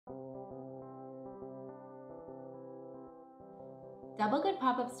Double Good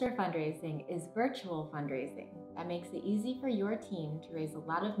Pop-Up Store fundraising is virtual fundraising that makes it easy for your team to raise a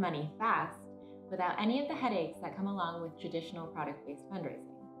lot of money fast without any of the headaches that come along with traditional product-based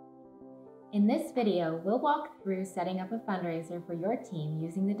fundraising. In this video, we'll walk through setting up a fundraiser for your team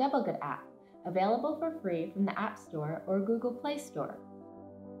using the Double Good app, available for free from the App Store or Google Play Store.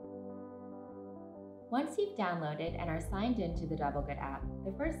 Once you've downloaded and are signed into the Double Good app,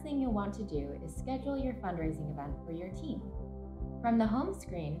 the first thing you'll want to do is schedule your fundraising event for your team. From the home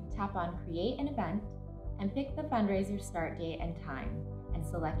screen, tap on Create an Event and pick the fundraiser start date and time, and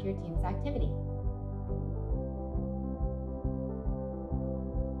select your team's activity.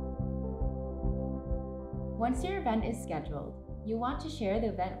 Once your event is scheduled, you want to share the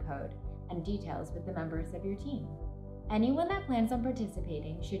event code and details with the members of your team. Anyone that plans on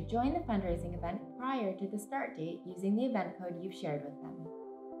participating should join the fundraising event prior to the start date using the event code you've shared with them.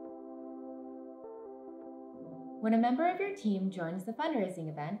 When a member of your team joins the fundraising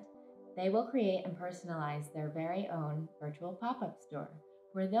event, they will create and personalize their very own virtual pop-up store,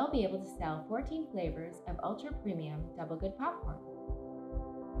 where they'll be able to sell 14 flavors of ultra-premium Double Good popcorn.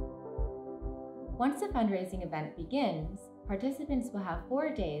 Once the fundraising event begins, participants will have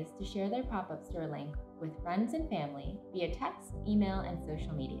 4 days to share their pop-up store link with friends and family via text, email, and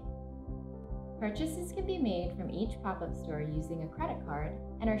social media. Purchases can be made from each pop-up store using a credit card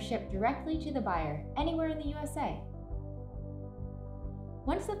and are shipped directly to the buyer anywhere in the USA.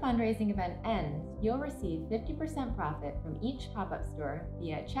 Once the fundraising event ends, you'll receive 50% profit from each pop-up store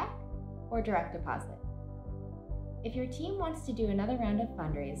via check or direct deposit. If your team wants to do another round of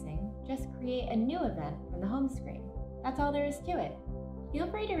fundraising, just create a new event from the home screen. That's all there is to it.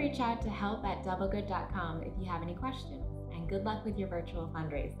 Feel free to reach out to help@doublegood.com if you have any questions, and good luck with your virtual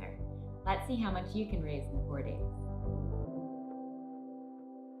fundraiser. Let's see how much you can raise in 4 days.